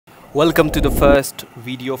Welcome to the first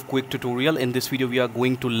video of quick tutorial. In this video we are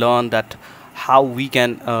going to learn that how we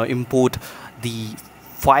can import the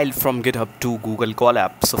file from GitHub to Google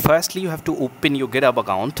Colab. So firstly you have to open your GitHub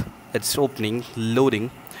account. It's opening,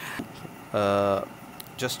 loading.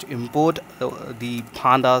 Just import the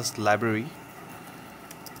pandas library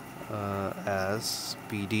as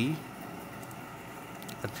pd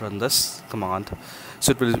and run this command.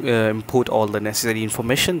 So it will import all the necessary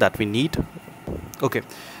information that we need. Okay,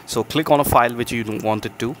 so click on a file which you want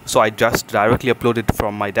it to. So I just directly upload it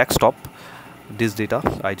from my desktop, this data.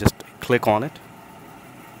 I just click on it.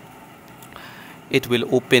 It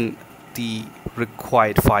will open the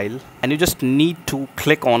required file and you just need to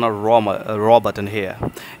click on a raw button here.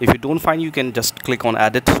 If you don't find, you can just click on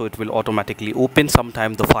edit, so it will automatically open.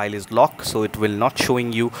 Sometimes the file is locked, so it will not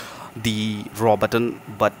showing you the raw button,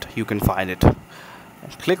 but you can find it.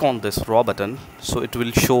 Click on this raw button, so it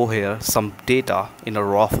will show here some data in a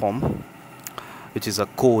raw form, which is a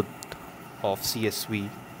code of CSV.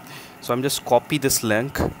 So I'm just copy this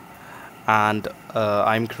link and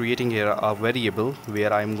I'm creating here a variable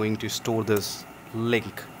where I'm going to store this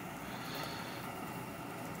link,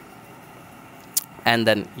 and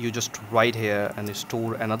then you just write here and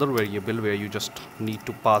store another variable where you just need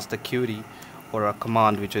to pass the query or a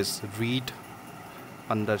command which is read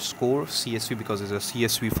underscore CSV, because it's a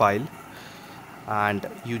CSV file, and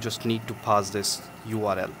you just need to pass this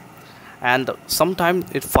URL. And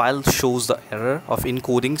sometimes it file shows the error of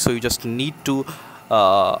encoding, so you just need to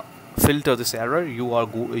filter this error.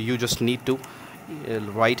 You just need to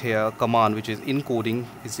write here a command which is encoding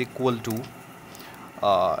is equal to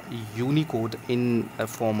Unicode in a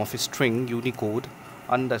form of a string, Unicode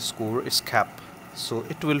underscore escape. So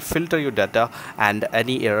it will filter your data, and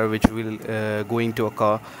any error which will going to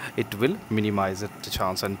occur, it will minimize it, the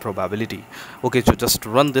chance and probability. Okay, so just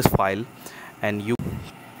run this file and you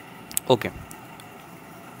okay,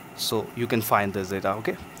 so you can find this data.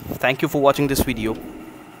 Okay, thank you for watching this video.